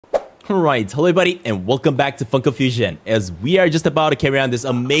Alright, hello everybody and welcome back to Funko Fusion. As we are just about to carry on this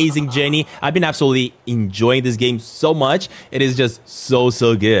amazing journey, I've been absolutely enjoying this game so much. It is just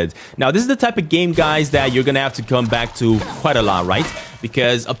so good. Now this is the type of game, guys, that you're gonna have to come back to quite a lot, right?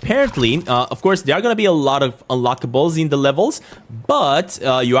 Because apparently, of course, there are going to be a lot of unlockables in the levels, but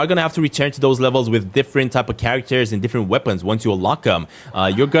you are going to have to return to those levels with different type of characters and different weapons once you unlock them.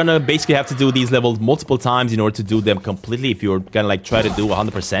 You're going to basically have to do these levels multiple times in order to do them completely if you're going to like try to do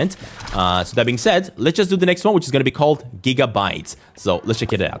 100%. So that being said, let's just do the next one, which is going to be called Gigabytes. So let's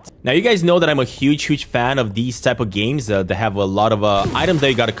check it out. Now, you guys know that I'm a huge fan of these type of games that have a lot of items that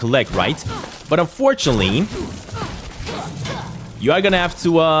you got to collect, right? But unfortunately, you are gonna have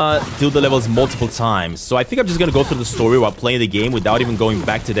to do the levels multiple times. So I think I'm just gonna go through the story while playing the game without even going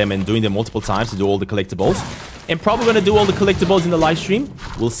back to them and doing them multiple times to do all the collectibles. And probably gonna do all the collectibles in the live stream.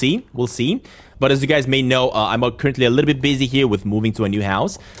 We'll see. But as you guys may know, I'm currently a little bit busy here with moving to a new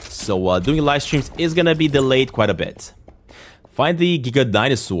house. So doing live streams is gonna be delayed quite a bit. Find the Giga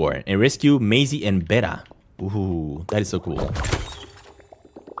Dinosaur and rescue Maisie and Beta. Ooh, that is so cool.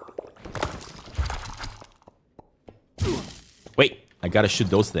 Wait, I gotta shoot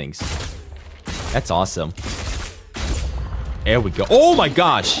those things. That's awesome. There we go. Oh my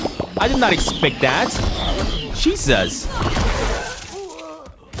gosh! I did not expect that. Jesus.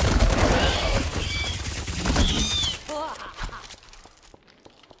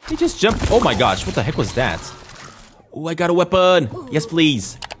 He just jumped. Oh my gosh, what the heck was that? Oh, I got a weapon. Yes,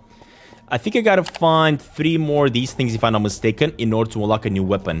 please. I think I gotta find 3 more of these things, if I'm not mistaken, in order to unlock a new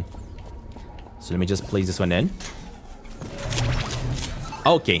weapon. So let me just place this one in.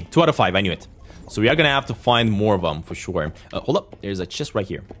 Okay, 2 out of 5, I knew it. So we are gonna have to find more of them for sure. Hold up, there's a chest right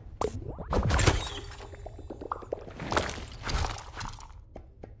here.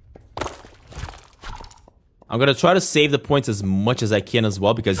 I'm gonna try to save the points as much as I can as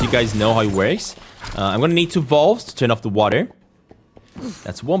well, because you guys know how it works. I'm gonna need 2 valves to turn off the water.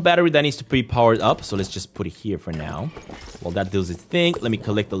 That's 1 battery that needs to be powered up, so let's just put it here for now. While that does its thing, let me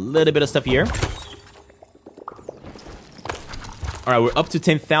collect a little bit of stuff here. Alright, we're up to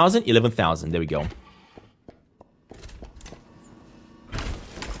 10,000, 11,000. There we go.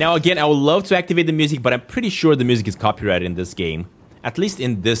 Now, again, I would love to activate the music, but I'm pretty sure the music is copyrighted in this game. At least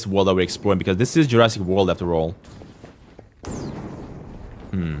in this world that we're exploring, because this is Jurassic World after all.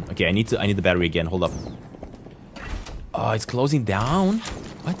 Okay, I need the battery again. Hold up. Oh, it's closing down?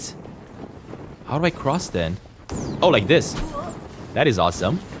 What? How do I cross then? Oh, like this. That is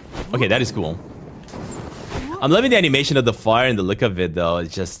awesome. Okay, that is cool. I'm loving the animation of the fire and the look of it, though.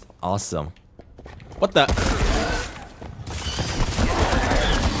 It's just awesome. What the?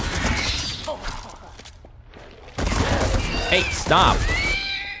 Hey, stop.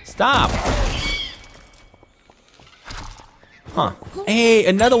 Stop. Huh. Hey,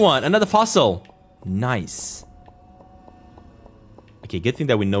 another one. Another fossil. Nice. Okay, good thing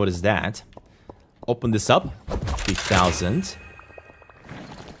that we noticed that. Open this up. 3,000.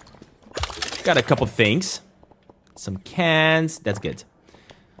 Got a couple things. Some cans. That's good.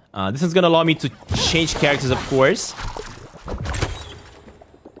 This is gonna allow me to change characters, of course.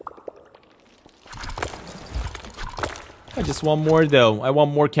 I just want more, though. I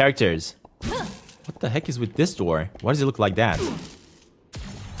want more characters. What the heck is with this door? Why does it look like that?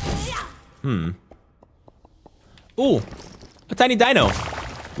 Ooh, a tiny dino.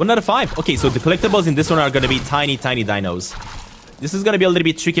 1 out of 5. Okay, so the collectibles in this one are gonna be tiny dinos. This is gonna be a little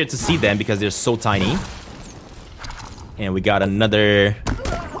bit trickier to see them because they're so tiny. And we got another...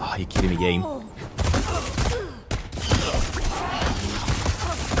 Oh, you kidding me, game.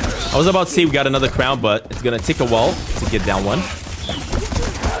 I was about to say we got another crown, but it's gonna take a while to get down one.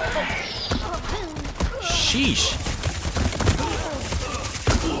 Sheesh.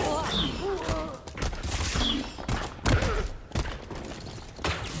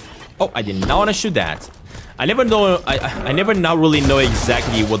 Oh, I did not want to shoot that. I never know... I never now really know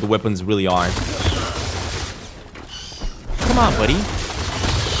exactly what the weapons really are. Come on, buddy.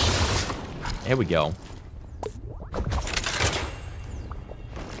 There we go.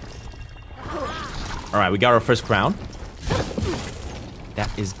 Alright, we got our first crown.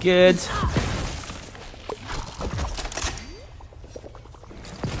 That is good.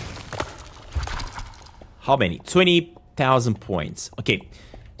 How many? 20,000 points. Okay,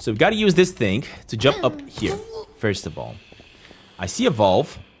 so we've got to use this thing to jump up here, first of all. I see a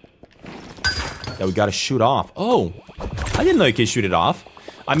valve that we got to shoot off. Oh, I didn't know you can shoot it off.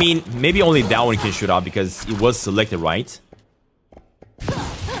 I mean, maybe only that one can shoot off because it was selected, right?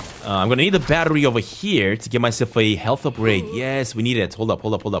 I'm gonna need a battery over here to get myself a health upgrade. Yes, we need it. Hold up.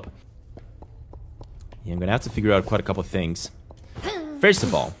 Yeah, I'm gonna have to figure out quite a couple of things. First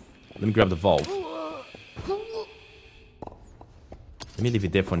of all, Let me grab the valve. Let me leave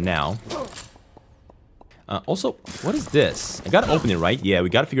it there for now. Also, what is this? I gotta open it, right? Yeah, we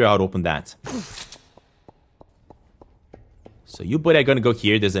gotta figure out how to open that. So you buddy are gonna go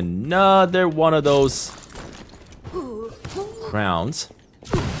here. There's another one of those crowns.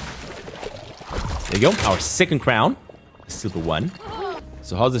 There you go. Our second crown. Silver one.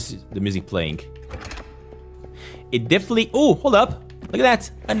 So how's the music playing? It definitely... Oh, hold up. Look at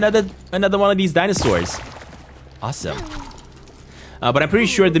that. Another one of these dinosaurs. Awesome. But I'm pretty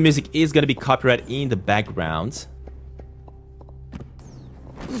sure the music is gonna be copyrighted in the background.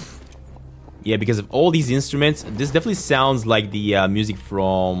 Yeah, because of all these instruments, this definitely sounds like the music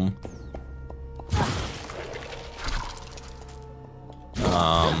from...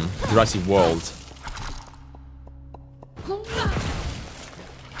 Jurassic World.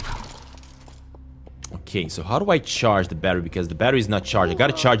 Okay, so how do I charge the battery? Because the battery is not charged. I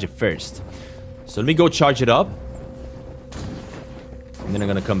gotta charge it first. So let me go charge it up. And then I'm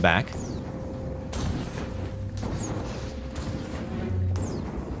gonna come back.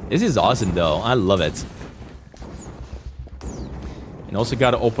 This is awesome though. I love it. And also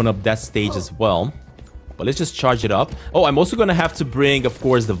gotta open up that stage as well. But let's just charge it up. Oh, I'm also gonna have to bring, of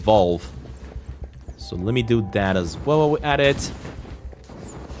course, the valve. So let me do that as well while we're at it.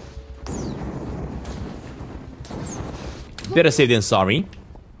 Better safe than sorry.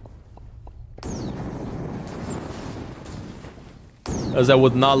 As I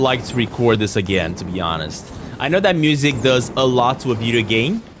would not like to record this again, to be honest. I know that music does a lot to a video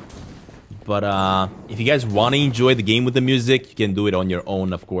game. But if you guys want to enjoy the game with the music, you can do it on your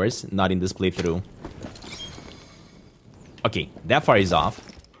own, of course. Not in this playthrough. Okay, that fire is off.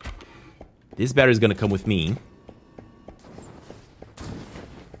 This battery is gonna come with me.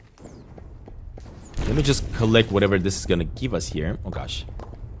 Let me just collect whatever this is gonna give us here. Oh gosh.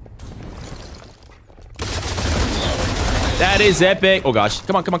 That is epic. Oh gosh.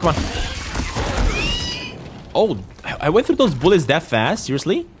 Come on, come on, come on. Oh, I went through those bullets that fast?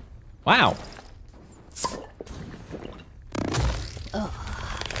 Seriously? Wow.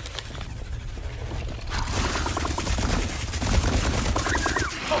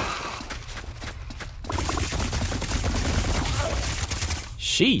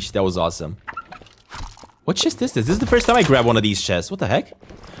 Sheesh, that was awesome. What chest is this? This is the first time I grab one of these chests. What the heck?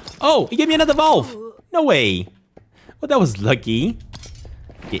 Oh, he gave me another valve. No way. Well, that was lucky.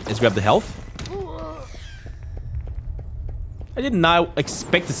 Okay, let's grab the health. I did not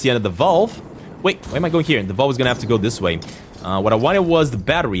expect to see another valve. Wait, why am I going here? The valve is gonna have to go this way. What I wanted was the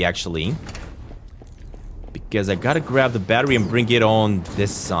battery, actually. Because I gotta grab the battery and bring it on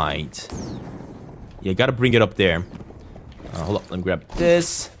this side. Yeah, gotta bring it up there. Hold up, let me grab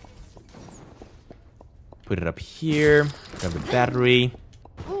this. Put it up here. Grab the battery.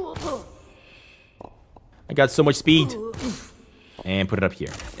 I got so much speed. And put it up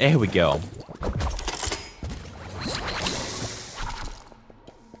here. There we go.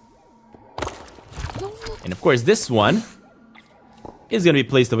 And of course, this one is gonna be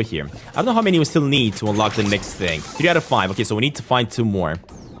placed over here. I don't know how many we still need to unlock the next thing. 3 out of 5. Okay, so we need to find 2 more.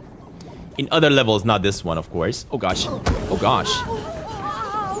 In other levels, not this one, of course. Oh gosh. Oh gosh.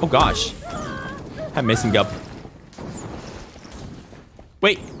 Oh gosh. I'm messing up.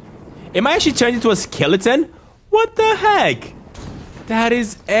 Wait. Am I actually turned into a skeleton? What the heck? That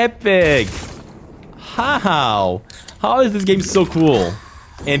is epic. How? How is this game so cool?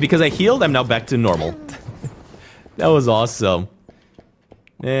 And because I healed, I'm now back to normal. That was awesome.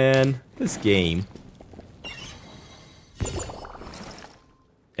 Man, this game.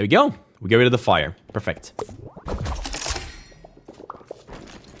 There we go. We get rid of the fire. Perfect.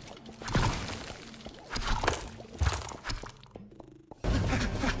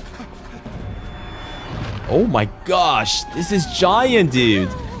 Oh my gosh. This is giant, dude.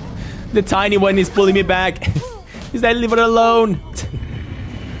 The tiny one is pulling me back. Is that leave it alone?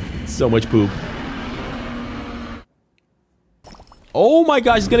 So much poop. Oh my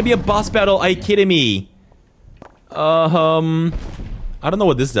gosh, it's gonna be a boss battle. Are you kidding me? I don't know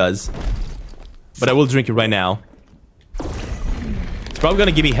what this does. But I will drink it right now. It's probably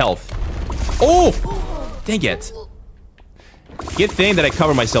gonna give me health. Oh! Dang it. Good thing that I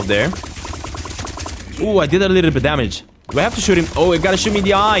covered myself there. Ooh, I did a little bit of damage. Do I have to shoot him? Oh, I gotta shoot me in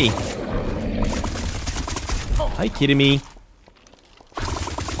the eye. Are you kidding me?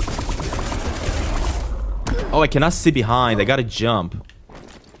 Oh, I cannot sit behind. I gotta jump.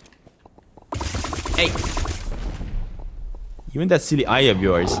 Hey. You and that silly eye of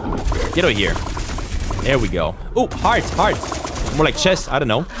yours. Get over here. There we go. Oh, heart, heart. More like chest. I don't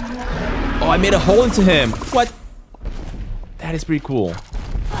know. Oh, I made a hole into him. What? That is pretty cool.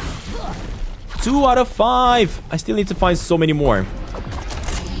 2 out of 5. I still need to find so many more.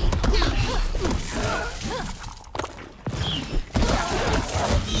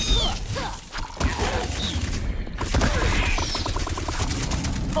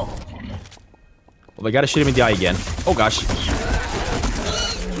 Well, I gotta shoot him in the eye again. Oh gosh.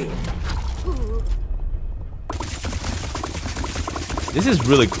 This is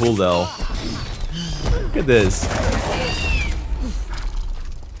really cool though. Look at this.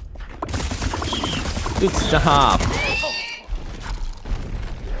 Dude, stop.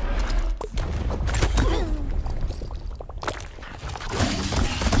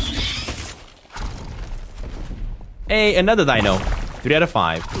 Hey, another dino. 3 out of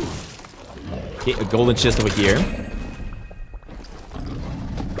 5. Okay, a golden chest over here.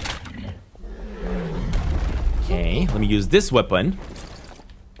 Okay, let me use this weapon.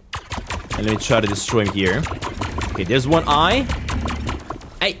 And let me try to destroy him here. Okay, there's one eye.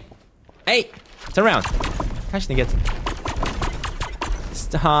 Hey! Hey! Turn around. Gosh dang it.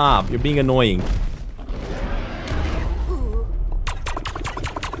 Stop. You're being annoying.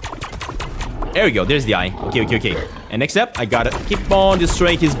 There we go. There's the eye. Okay, okay, okay. And next up, I gotta keep on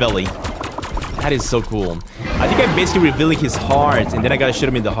destroying his belly. That is so cool. I think I'm basically revealing his heart, and then I gotta shoot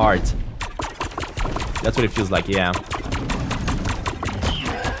him in the heart. That's what it feels like, yeah.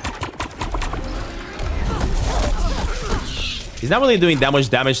 He's not really doing that much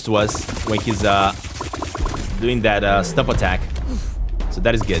damage to us when he's doing that stump attack. So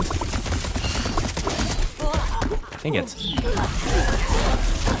that is good. Dang it.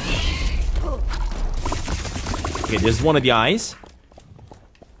 Okay, there's one of the eyes.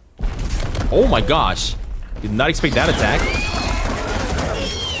 Oh my gosh. Did not expect that attack.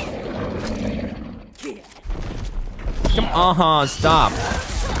 Come on, stop.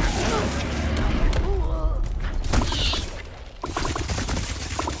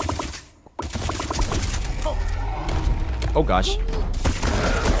 Oh gosh.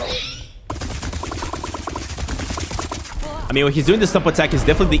 I mean, when he's doing the stump attack, it's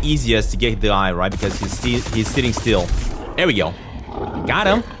definitely the easiest to get the eye, right? Because he's sitting still. There we go. Got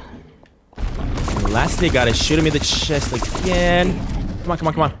him. And lastly, I gotta shoot him in the chest again. Come on, come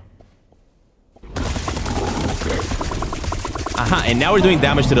on, come on. Aha, and now we're doing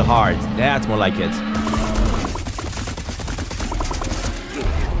damage to the heart. That's more like it.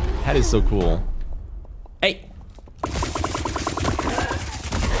 That is so cool. Hey.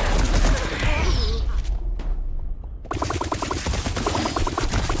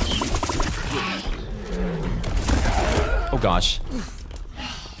 Oh gosh.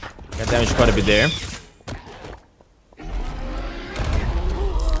 Got damaged quite a bit there.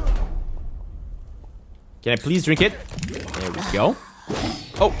 Can I please drink it? There we go.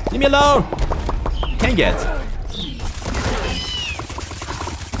 Oh, leave me alone! Can't get.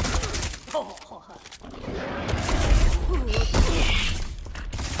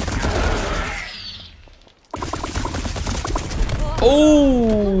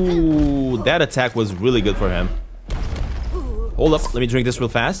 Oh, that attack was really good for him. Hold up, let me drink this real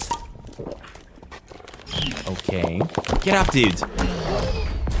fast. Okay. Get up, dude.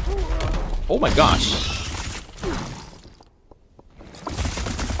 Oh my gosh.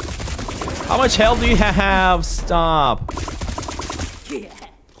 How much health do you have? Stop.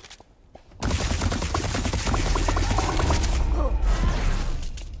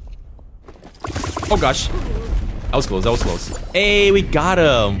 Oh gosh. That was close, that was close. Hey, we got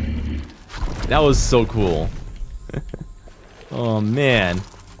him. That was so cool. Oh man.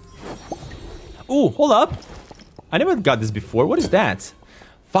 Ooh, hold up. I never got this before. What is that?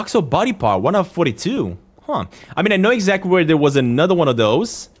 Foxo body part, 1 of 42. Huh. I mean, I know exactly where there was another one of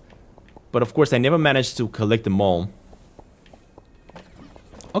those. But of course, I never managed to collect them all.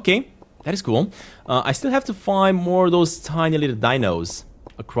 Okay, that is cool. I still have to find more of those tiny little dinos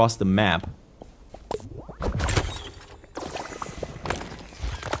across the map.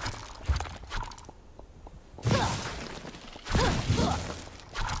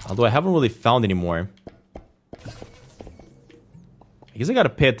 Although I haven't really found any more. I guess I gotta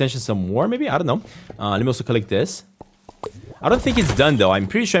pay attention some more, maybe? I don't know. Let me also collect this. I don't think it's done, though. I'm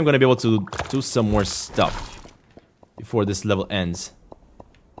pretty sure I'm gonna be able to do some more stuff before this level ends.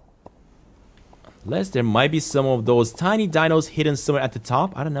 Unless there might be some of those tiny dinos hidden somewhere at the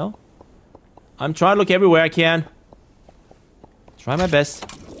top. I don't know. I'm trying to look everywhere I can. Try my best.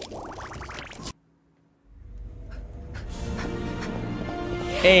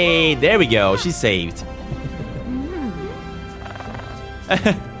 Hey, there we go. She's saved.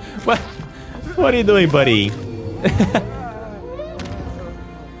 What are you doing, buddy?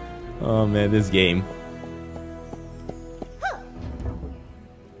 Oh man, this game.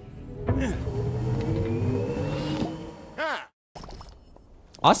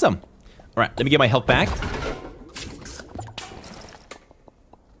 Awesome. All right, let me get my health back.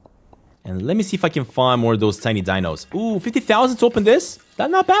 And let me see if I can find more of those tiny dinos. Ooh, 50,000 to open this?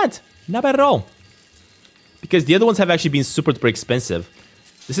 That's not bad. Not bad at all. Because the other ones have actually been super duper expensive.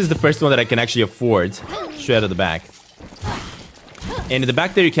 This is the first one that I can actually afford. Straight out of the back. And in the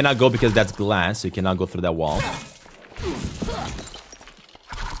back there you cannot go because that's glass. So you cannot go through that wall.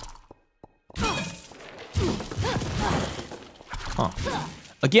 Huh.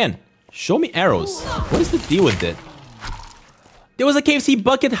 Again, show me arrows. What is the deal with it? There was a KFC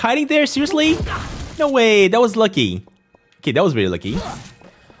bucket hiding there? Seriously? No way. That was lucky. Okay, that was really lucky.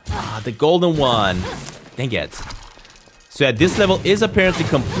 Ah, the golden one. Dang it. So yeah, this level is apparently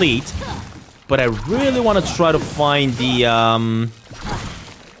complete. But I really want to try to find the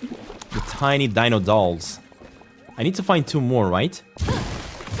tiny dino dolls. I need to find 2 more, right?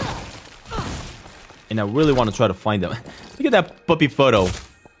 And I really want to try to find them. Look at that puppy photo.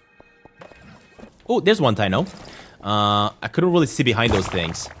 Oh, there's one dino. I couldn't really see behind those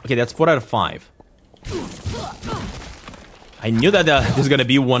things. Okay, that's 4 out of 5. I knew that there's gonna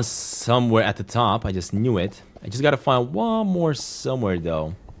be one somewhere at the top. I just knew it. I just gotta find one more somewhere,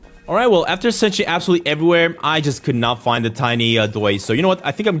 though. Alright, well, after searching absolutely everywhere, I just could not find the tiny toy. So, you know what?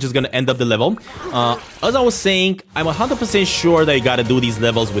 I think I'm just gonna end up the level. As I was saying, I'm 100% sure that you gotta do these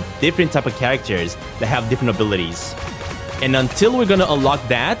levels with different type of characters that have different abilities. And until we're gonna unlock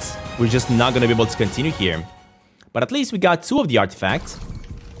that, we're just not gonna be able to continue here. But at least we got 2 of the artifacts.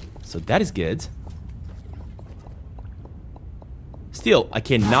 So that is good. Still, I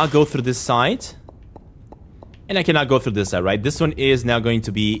cannot go through this side. And I cannot go through this side, right? This one is now going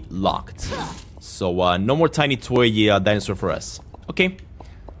to be locked. So, no more tiny toy dinosaur for us. Okay.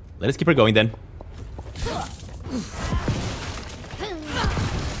 Let us keep her going then.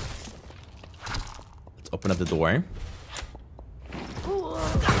 Let's open up the door.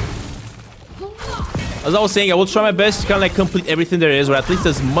 As I was saying, I will try my best to kind of like complete everything there is, or at least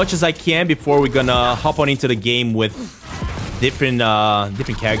as much as I can before we're gonna hop on into the game with different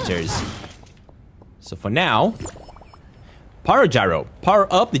characters. So for now, power gyro. Power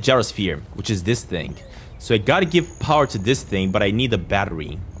up the gyrosphere, which is this thing. So I gotta give power to this thing, but I need a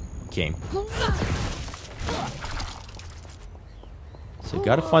battery. Okay. So I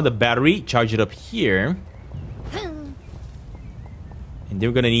gotta find the battery, charge it up here. And then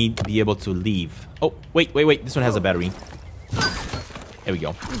we're gonna need to be able to leave. Oh, wait. This one has a battery. There we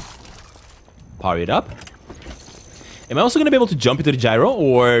go. Power it up. Am I also gonna be able to jump into the gyro?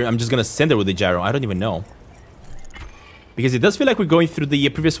 Or I'm just gonna send her with the gyro? I don't even know. Because it does feel like we're going through the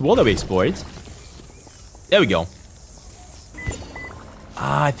previous world that we explored. There we go.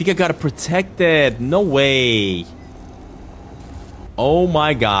 Ah, I think I gotta protect it. No way. Oh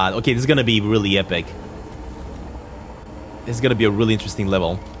my god. Okay, this is gonna be really epic. This is gonna be a really interesting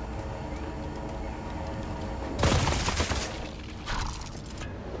level.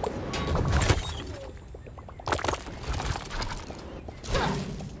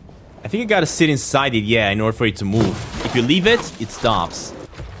 I think I gotta sit inside it, yeah, in order for it to move. If you leave it, it stops.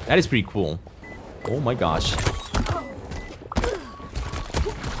 That is pretty cool. Oh my gosh.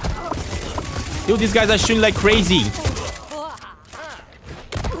 Dude, these guys are shooting like crazy.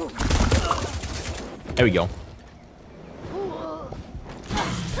 There we go.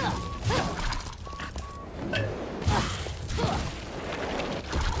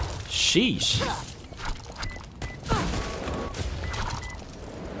 Sheesh.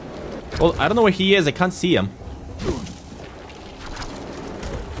 Well, I don't know where he is. I can't see him.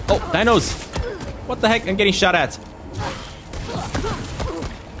 Oh, dinos! What the heck? I'm getting shot at.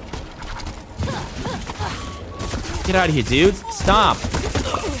 Get out of here, dude. Stop.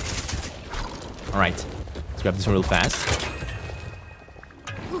 Alright. Let's grab this one real fast.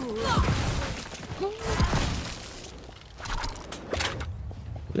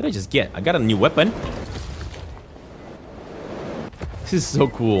 What did I just get? I got a new weapon. This is so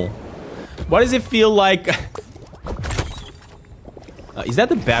cool. Why does it feel like... is that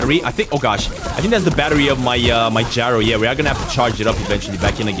the battery? I think... Oh gosh. I think that's the battery of my my gyro. Yeah, we are gonna have to charge it up eventually.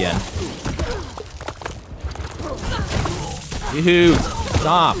 Back in again. Dude,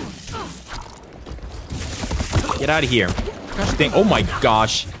 stop. Get out of here. Gosh dang. Oh my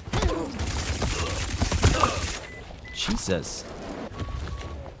gosh. Jesus.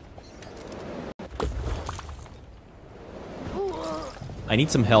 I need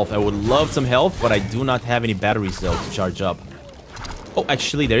some health. I would love some health, but I do not have any batteries though to charge up. Oh,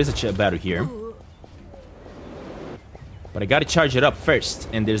 actually, there is a battery here. But I gotta charge it up first.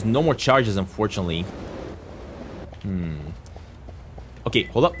 And there's no more charges, unfortunately. Okay,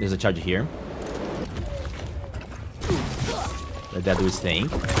 hold up. There's a charger here. Let that do its thing.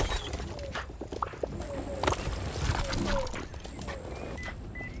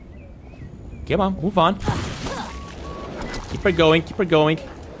 Come on, move on. Keep her going, keep her going.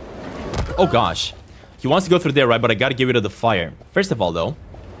 Oh gosh. He wants to go through there, right? But I gotta get rid of the fire. First of all, though,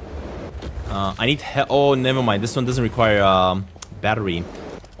 I need oh, never mind. This one doesn't require battery.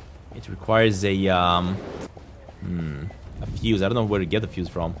 It requires a fuse. I don't know where to get the fuse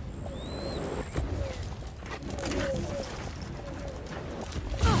from.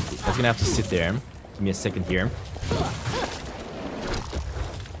 That's gonna have to sit there. Give me a second here.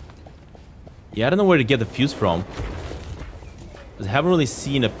 Yeah, I don't know where to get the fuse from. I haven't really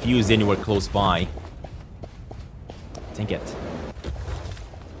seen a fuse anywhere close by. Dang it.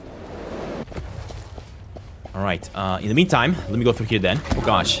 Alright, in the meantime, let me go through here then. Oh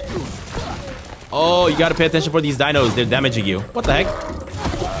gosh. Oh, you gotta pay attention for these dinos. They're damaging you. What the heck?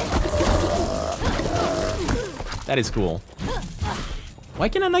 That is cool. Why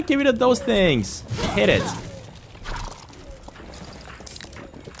can I not get rid of those things? Hit it.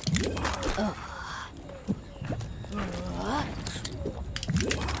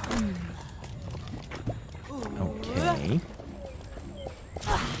 Okay.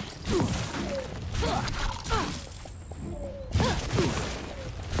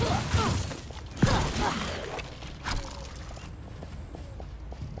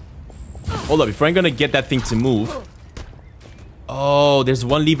 Hold up, before I'm gonna get that thing to move. Oh, there's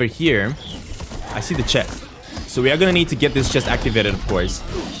one lever here. I see the chest. So we are gonna need to get this chest activated, of course.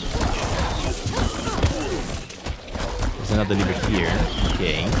 There's another lever here.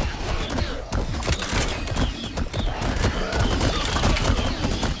 Okay.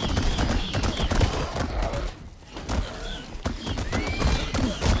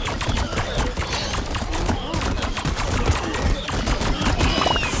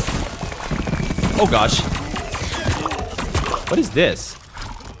 Oh gosh. What is this?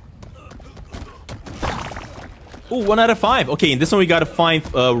 Oh, 1 out of 5. Okay, in this one we gotta find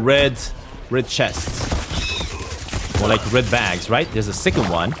red chests. More like red bags, right? There's a second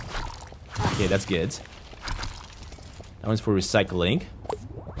one. Okay, that's good. That one's for recycling.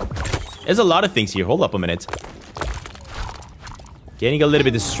 There's a lot of things here. Hold up a minute. Getting a little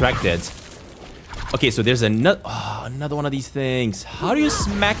bit distracted. Okay, so there's another one of these things. How do you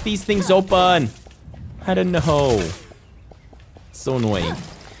smack these things open? I don't know. So annoying.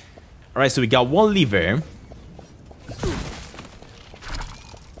 Alright, so we got one lever.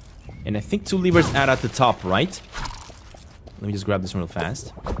 And I think 2 levers add at the top, right? Let me just grab this one real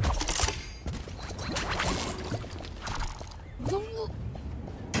fast.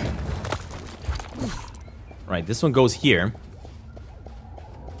 Right, this one goes here.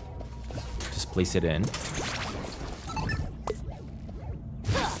 Just place it in.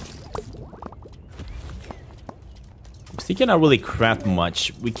 He cannot really craft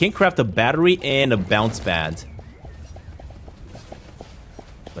much. We can craft a battery and a bounce pad.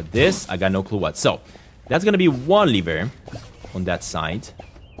 But this, I got no clue what. So, that's gonna be one lever on that side.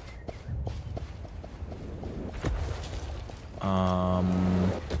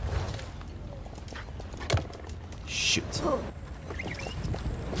 Shoot.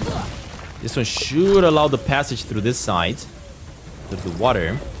 This one should allow the passage through this side. Through the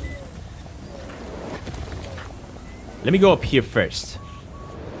water. Let me go up here first.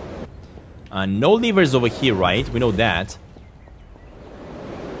 No levers over here, right? We know that.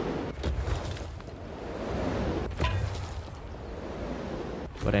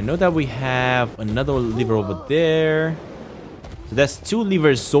 But I know that we have another lever over there. So that's 2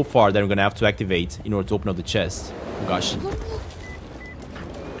 levers so far that I'm gonna have to activate in order to open up the chest. Oh gosh.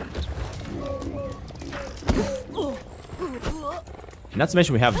 And not to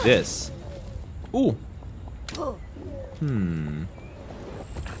mention we have this. Ooh.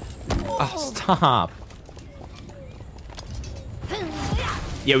 Ah, stop.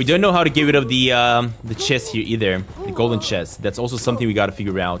 Yeah, we don't know how to get rid of the chest here either. The golden chest. That's also something we gotta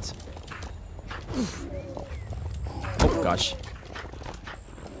figure out. Oh, gosh.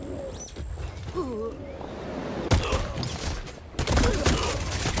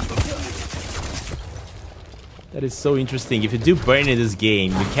 That is so interesting. If you do burn in this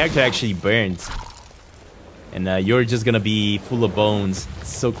game, your character actually burns. And you're just gonna be full of bones.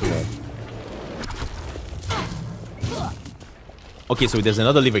 It's so cool. Okay, so there's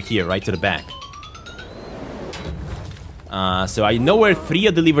another lever here, right to the back. So I know where 3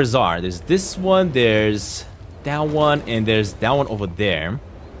 of the levers are. There's this one, there's that one, and there's that one over there.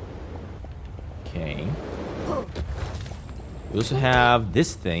 Okay. We also have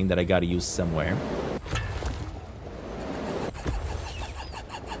this thing that I gotta use somewhere.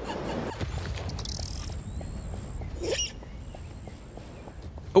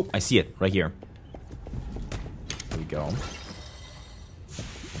 Oh, I see it right here. There we go.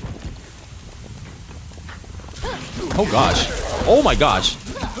 Oh gosh. Oh my gosh.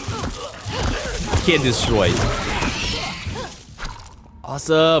 Kid destroyed.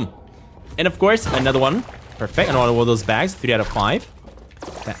 Awesome. And of course, another one. Perfect. Another one of those bags. 3 out of 5.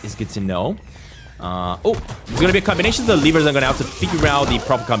 That is good to know. Oh, there's gonna be a combination of the levers. I'm gonna have to figure out the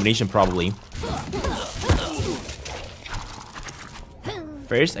proper combination probably.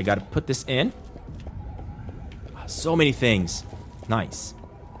 First, I gotta put this in. So many things. Nice.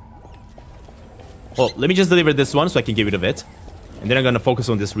 Well, let me just deliver this one so I can get rid of it. And then I'm gonna focus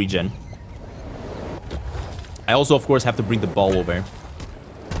on this region. I also, of course, have to bring the ball over.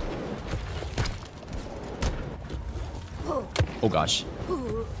 Oh gosh.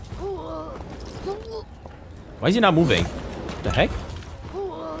 Why is he not moving? What the heck?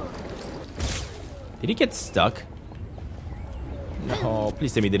 Did he get stuck? No,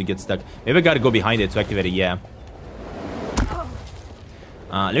 please tell me he didn't get stuck. Maybe I gotta go behind it to activate it, yeah.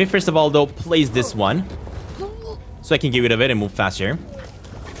 Let me first of all, though, place this one. So I can get rid of it and move faster.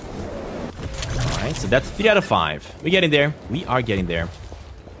 Alright, so that's 3 out of 5. We're getting there. We are getting there.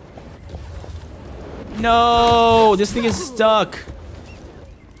 No! This thing is stuck.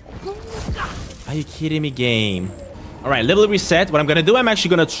 Are you kidding me, game? Alright, level reset. What I'm gonna do, I'm actually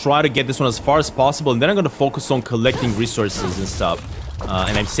gonna try to get this one as far as possible. And then I'm gonna focus on collecting resources and stuff.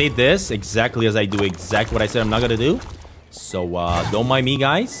 And I say this exactly as I do exactly what I said I'm not gonna do. So, don't mind me,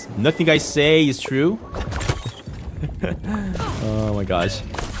 guys. Nothing I say is true. Oh my gosh.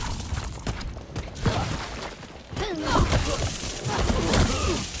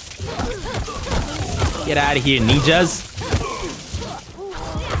 Get out of here, ninjas.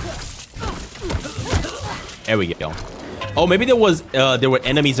 There we go. Oh, maybe there were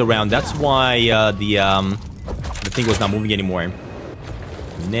enemies around. That's why the thing was not moving anymore.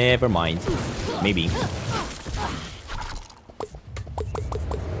 Never mind. Maybe.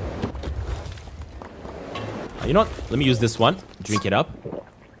 You know what? Let me use this one. Drink it up.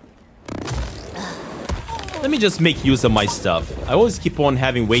 Let me just make use of my stuff. I always keep on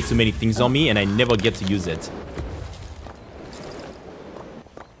having way too many things on me and I never get to use it.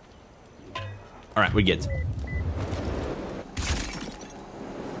 Alright, we're good.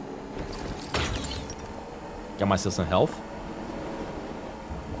 Got myself some health.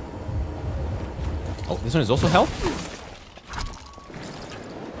 Oh, this one is also health?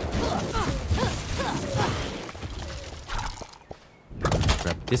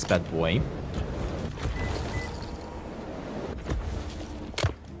 Grab this bad boy.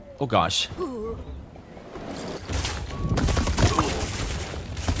 Oh gosh.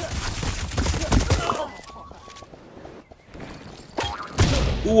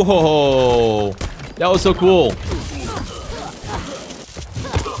 Whoa! That was so cool.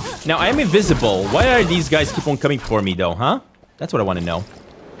 Now, I am invisible. Why are these guys keep on coming for me, though, huh? That's what I want to know.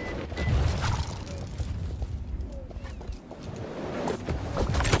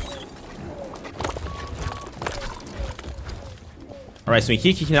 Alright, so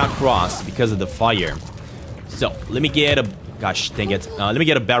he cannot cross because of the fire. So, let me get a... Gosh, dang it. Let me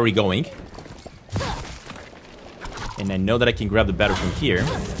get a battery going. And I know that I can grab the battery from here.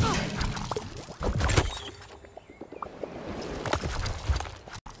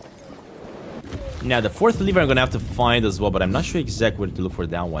 Now, the fourth lever I'm gonna have to find as well, but I'm not sure exactly where to look for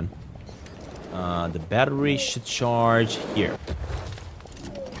that one. The battery should charge here.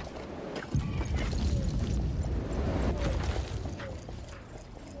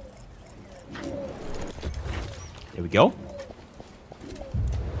 There we go.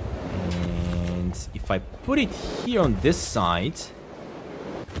 And if I put it here on this side...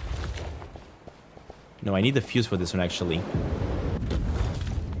 No, I need the fuse for this one, actually.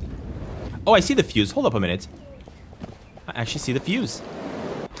 Oh, I see the fuse. Hold up a minute. I actually see the fuse.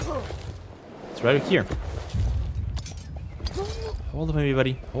 It's right here. Hold up,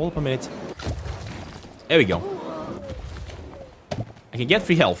 everybody. Hold up a minute. There we go. I can get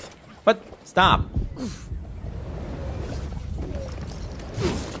free health. But stop.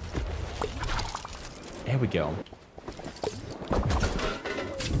 There we go.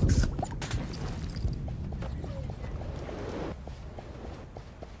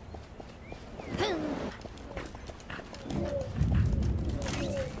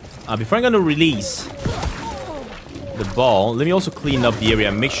 Before I'm gonna release the ball, let me also clean up the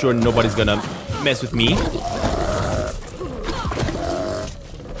area. Make sure nobody's gonna mess with me.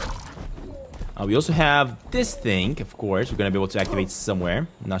 We also have this thing, of course. We're gonna be able to activate somewhere.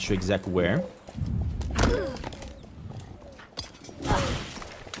 I'm not sure exactly where.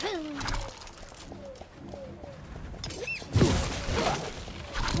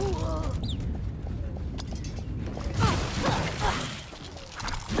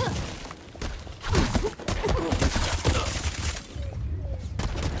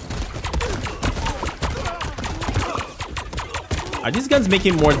 Are these guns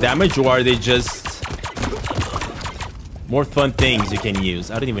making more damage, or are they just more fun things you can use?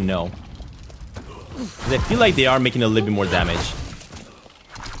 I don't even know. 'Cause I feel like they are making a little bit more damage.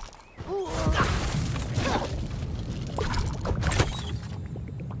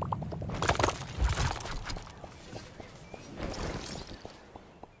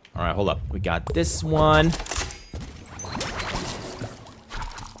 Alright, hold up. We got this one.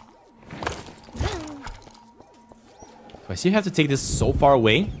 I see you have to take this so far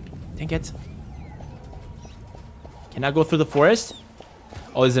away. Dang it. Can I go through the forest?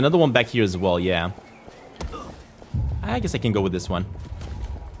 Oh, there's another one back here as well, yeah. I guess I can go with this one.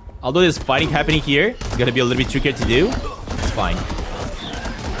 Although there's fighting happening here, it's gonna be a little bit trickier to do. It's fine.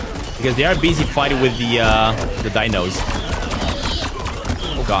 Because they are busy fighting with the dinos.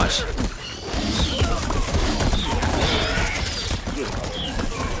 Oh gosh.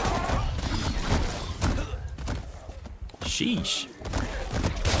 Sheesh.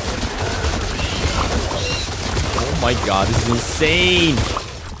 Oh my god, this is insane.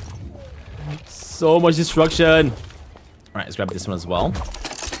 So much destruction. Alright, let's grab this one as well.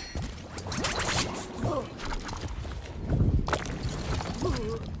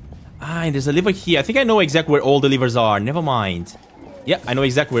 Ah, and there's a liver here. I think I know exactly where all the livers are. Never mind. Yeah, I know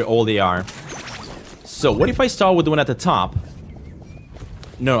exactly where all they are. So, what if I start with the one at the top?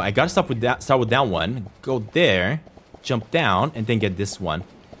 No, I gotta start with that one. Go there. Jump down, and then get this one.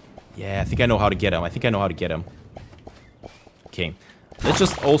 Yeah, I think I know how to get him. Okay. Let's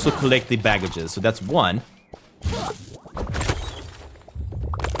just also collect the baggages. So that's one.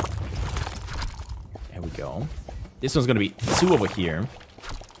 There we go. This one's gonna be two over here.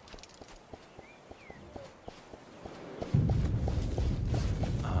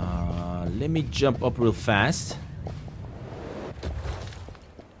 Let me jump up real fast.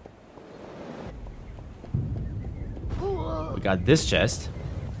 We got this chest.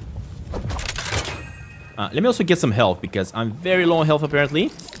 Let me also get some health because I'm very low on health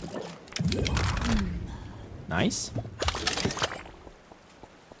apparently. Nice.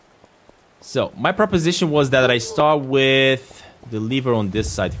 So, my proposition was that I start with the lever on this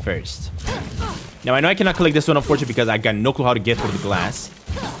side first. Now, I know I cannot collect this one, unfortunately, because I got no clue how to get through the glass.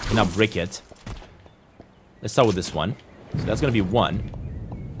 And I'll break it. Let's start with this one. So, that's gonna be one.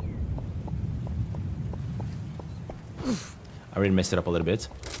 I already messed it up a little bit.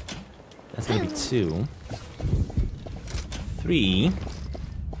 That's gonna be two. Three.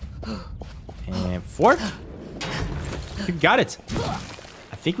 And four. We got it.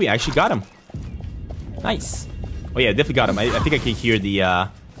 I think we actually got him. Nice. Oh yeah, definitely got him. I think I can hear the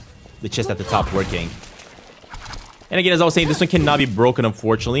chest at the top working. And again, as I was saying, this one cannot be broken,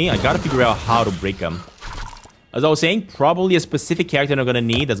 unfortunately. I gotta figure out how to break them. As I was saying, probably a specific character I'm gonna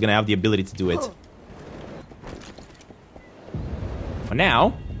need that's gonna have the ability to do it. For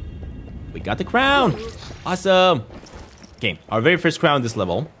now, we got the crown. Awesome. Okay, our very first crown this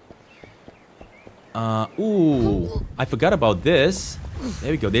level. Ooh, I forgot about this.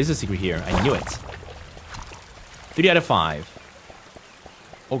 There we go. There's a secret here. I knew it. 3 out of 5.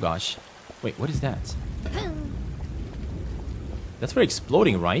 Oh gosh. Wait, what is that? That's for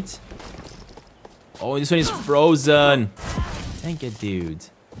exploding, right? Oh, this one is frozen. Dang it, dude.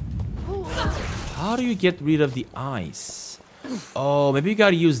 How do you get rid of the ice? Oh, maybe you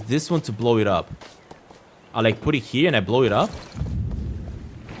gotta use this one to blow it up. I like put it here and I blow it up.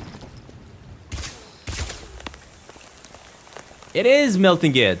 It is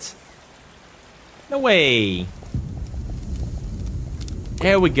melting it. No way.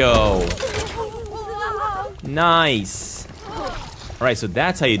 There we go. Nice. Alright, so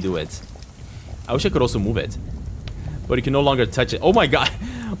that's how you do it. I wish I could also move it. But you can no longer touch it. Oh my god.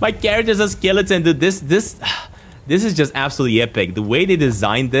 My character's a skeleton, dude. This is just absolutely epic. The way they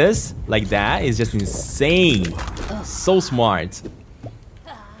designed this, like that, is just insane. So smart.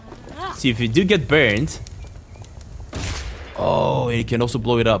 See, if you do get burned... Oh, you can also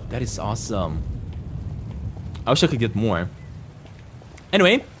blow it up. That is awesome. I wish I could get more.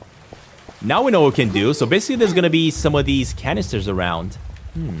 Anyway, now we know what we can do. So basically, there's gonna be some of these canisters around.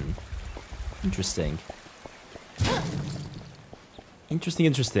 Interesting.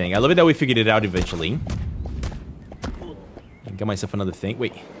 Interesting. I love it that we figured it out eventually. And got myself another thing.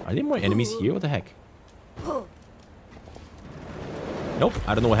 Wait, are there more enemies here? What the heck? Nope,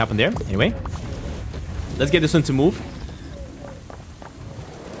 I don't know what happened there. Anyway, let's get this one to move.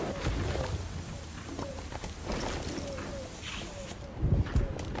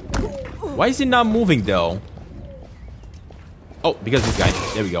 Why is it not moving though? Oh, because this guy.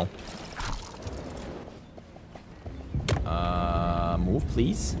 There we go. Move,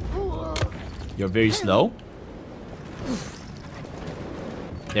 please. You're very slow.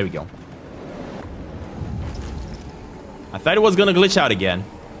 There we go. I thought it was gonna glitch out again,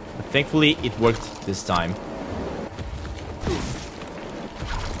 but thankfully it worked this time.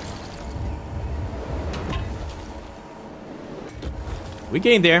 We're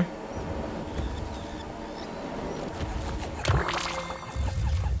getting there.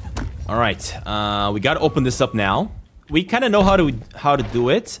 All right, we gotta open this up now. We kind of know how to do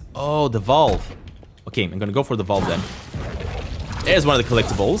it. Oh, the valve. Okay, I'm gonna go for the valve then. There's one of the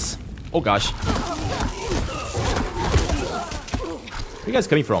collectibles. Oh gosh. Where are you guys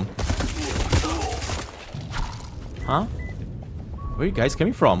coming from? Huh? Where are you guys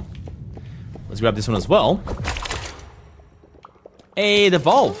coming from? Let's grab this one as well. Hey, the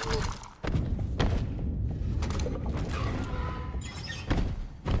valve.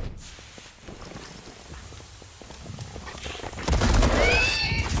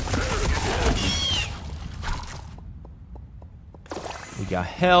 We got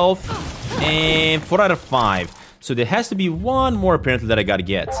health and 4 out of 5. So there has to be one more apparently that I gotta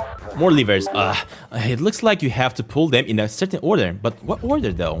get. More levers. It looks like you have to pull them in a certain order. But what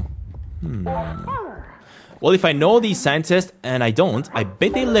order though? Well, if I know these scientists and I don't, I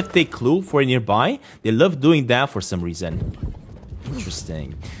bet they left a clue for nearby. They love doing that for some reason.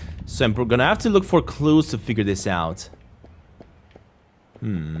 Interesting. So I'm gonna have to look for clues to figure this out. Yeah,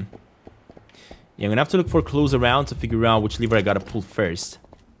 I'm gonna have to look for clues around to figure out which lever I gotta pull first.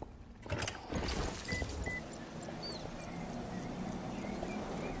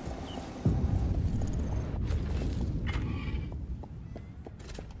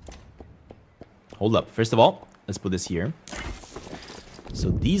 Hold up. First of all, let's put this here. So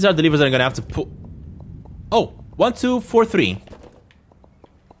these are the levers that I'm gonna have to pull. Oh, 1, 2, 4, 3.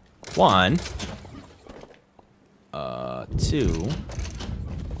 1, 2,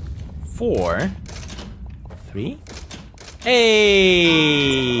 4, 3.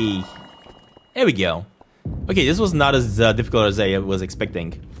 Hey! There we go. Okay, this was not as difficult as I was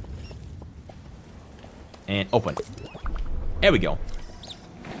expecting. And open. There we go.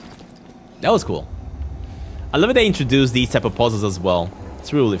 That was cool. I love that they introduced these type of puzzles as well.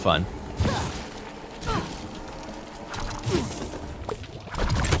 It's really fun.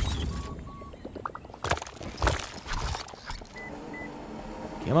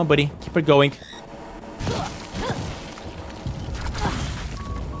 Come on, buddy. Keep it going.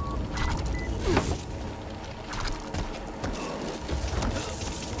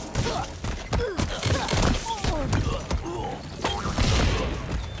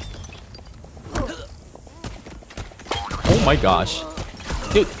 Oh my gosh.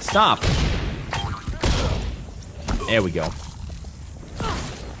 Dude, stop. There we go.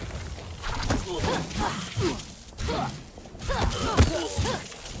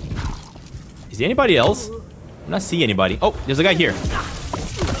 Is there anybody else? I'm not seeing anybody. Oh, there's a guy here.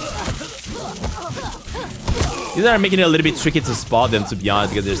 These are making it a little bit tricky to spot them, to be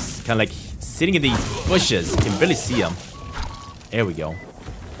honest, because they're kind of like sitting in these bushes. You can barely see them. There we go.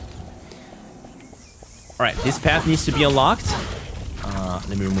 Alright, this path needs to be unlocked.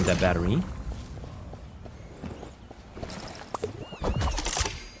 Let me remove that battery.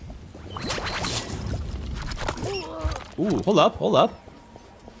 Ooh, hold up, hold up.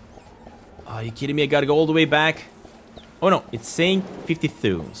 Are you kidding me? I gotta go all the way back. Oh no, it's saying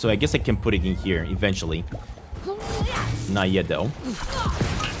 52. So I guess I can put it in here eventually. Not yet though.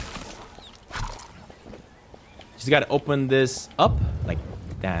 Just gotta open this up like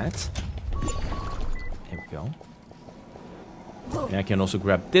that. There we go. And I can also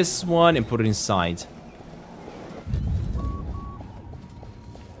grab this one and put it inside.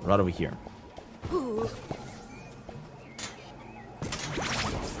 Right over here.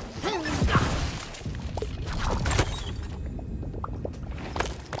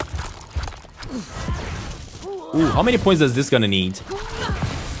 Ooh, how many points does this gonna need?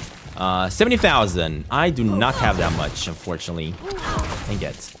 70,000. I do not have that much, unfortunately. Dang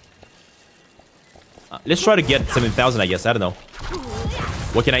it. Let's try to get 7,000, I guess. I don't know.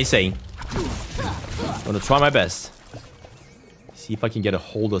 What can I say? I'm gonna try my best. See if I can get a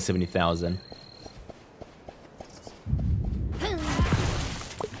hold of 70,000.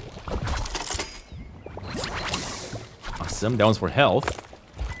 Awesome. That one's for health.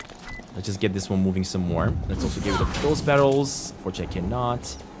 Let's just get this one moving some more. Let's also get rid of those barrels. Unfortunately, I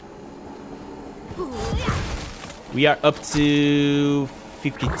cannot. We are up to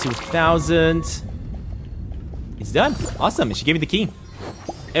 52,000. It's done. Awesome. And she gave me the key.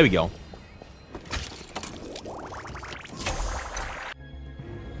 There we go.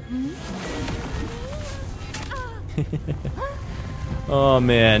 Oh,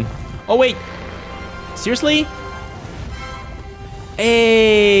 man. Oh, wait. Seriously?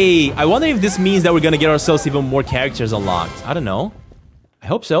 Hey! I wonder if this means that we're gonna get ourselves even more characters unlocked. I don't know. I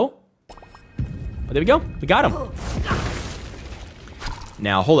hope so. Oh, there we go. We got him.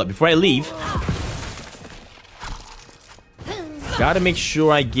 Now, hold up. Before I leave, gotta make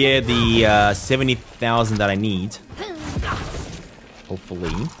sure I get the 70,000 that I need.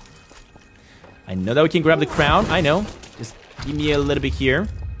 Hopefully. I know that we can grab the crown. I know. Just give me a little bit here.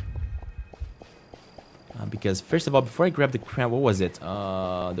 Because first of all, before I grab the crown, what was it?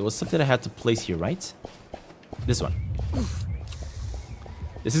 There was something I had to place here, right? This one.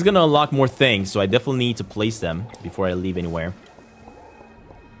 This is gonna unlock more things, so I definitely need to place them before I leave anywhere.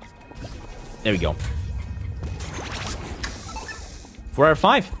 There we go. 4 out of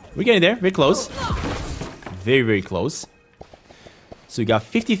 5. We're getting there. Very close. Very, very close. So we got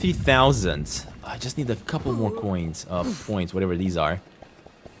 53,000. I just need a couple more coins. Points, whatever these are.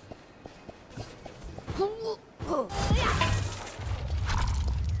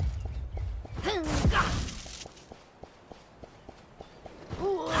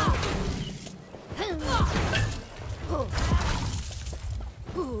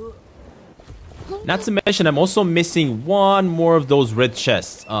 Not to mention, I'm also missing one more of those red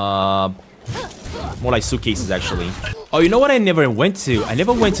chests. More like suitcases, actually. Oh, you know what I never went to? I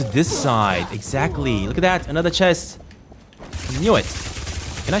never went to this side. Exactly. Look at that. Another chest. I knew it.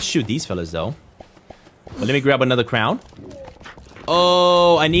 Can I shoot these fellas, though? But let me grab another crown.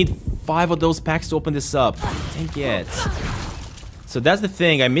 Oh, I need 5 of those packs to open this up. Dang it. So that's the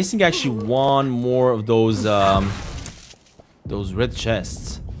thing. I'm missing actually one more of those red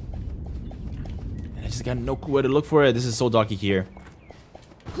chests. And I just got no clue where to look for it. This is so darky here.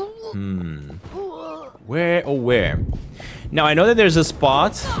 Where? Oh, where? Now, I know that there's a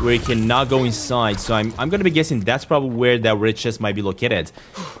spot where you cannot go inside, so I'm going to be guessing that's probably where that red chest might be located.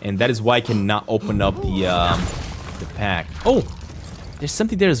 And that is why I cannot open up the pack. Oh, there's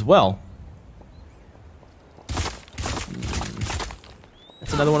something there as well.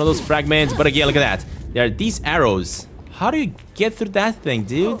 That's another one of those fragments, but again, look at that. There are these arrows. How do you get through that thing,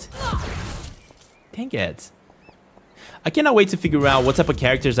 dude? Dang it. I cannot wait to figure out what type of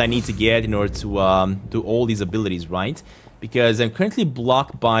characters I need to get in order to do all these abilities, right? Because I'm currently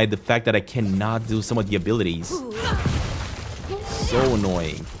blocked by the fact that I cannot do some of the abilities. So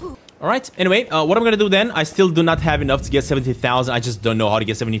annoying. Alright, anyway, what I'm gonna do then, I still do not have enough to get 70,000. I just don't know how to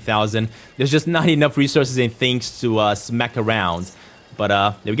get 70,000. There's just not enough resources and things to smack around. But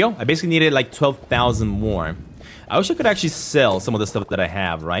there we go. I basically needed like 12,000 more. I wish I could actually sell some of the stuff that I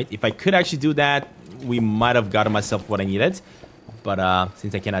have, right? If I could actually do that, we might have gotten myself what I needed. But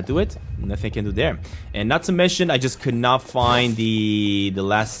since I cannot do it, nothing I can do there. And not to mention, I just could not find the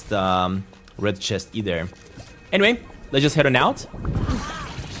last red chest either. Anyway, let's just head on out.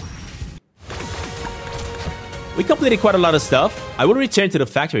 We completed quite a lot of stuff. I will return to the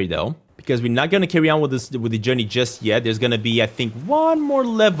factory though, because we're not going to carry on with the journey just yet. There's going to be, I think, one more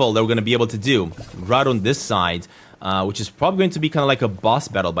level that we're going to be able to do right on this side, which is probably going to be kind of like a boss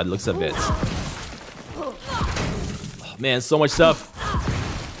battle by the looks of it. Man, so much stuff.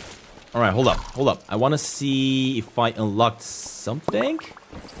 Alright, hold up. I want to see if I unlocked something.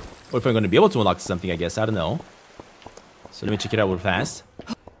 Or if I'm going to be able to unlock something, I guess. I don't know. So let me check it out real fast.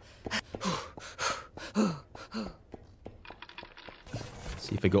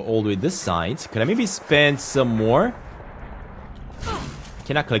 See if I go all the way this side. Could I maybe spend some more?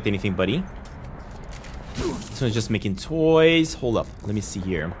 Cannot collect anything, buddy. This one's just making toys. Hold up. Let me see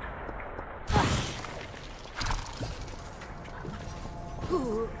here.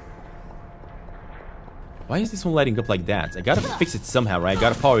 Why is this one lighting up like that? I gotta fix it somehow, right? I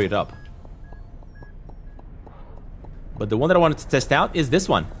gotta power it up. But the one that I wanted to test out is this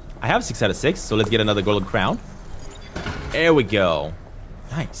one. I have 6 out of 6, so let's get another golden crown. There we go.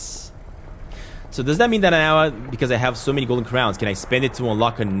 Nice. So does that mean that now, because I have so many golden crowns, can I spend it to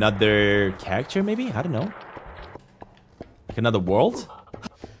unlock another character maybe? I don't know. Like another world?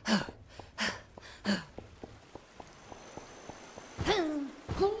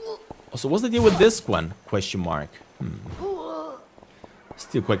 So what's the deal with this one? Question mark.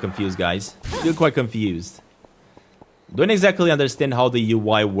 Still quite confused, guys. Still quite confused. Don't exactly understand how the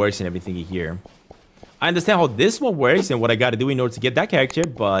UI works and everything here. I understand how this one works and what I gotta do in order to get that character,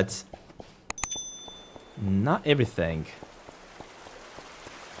 but not everything.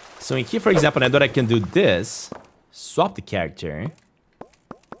 So in here, for example, I know that I can do this. Swap the character.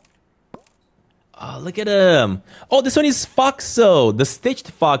 Oh, look at him. Oh, this one is Foxo. The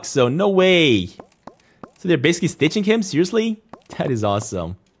stitched Foxo. No way. So they're basically stitching him? Seriously? That is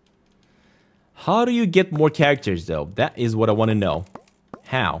awesome. How do you get more characters, though? That is what I want to know.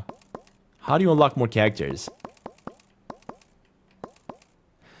 How? How do you unlock more characters?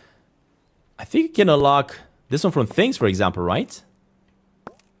 think you can unlock this one from things, for example, right?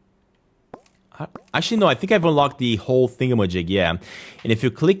 Actually, no, I think I've unlocked the whole thingamajig, yeah. And if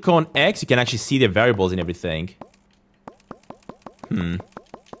you click on X, you can actually see the variables and everything.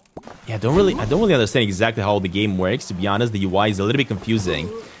 Yeah, I don't really understand exactly how the game works, to be honest. The UI is a little bit confusing,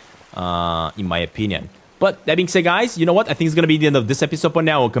 in my opinion. But that being said, guys, you know what? I think it's going to be the end of this episode for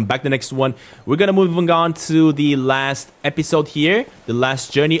now. We'll come back to the next one. We're going to move on to the last episode here, the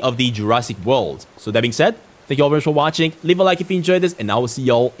last journey of the Jurassic World. So that being said, thank you all very much for watching. Leave a like if you enjoyed this, and I will see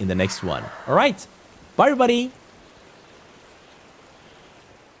y'all in the next one. All right. Bye, everybody.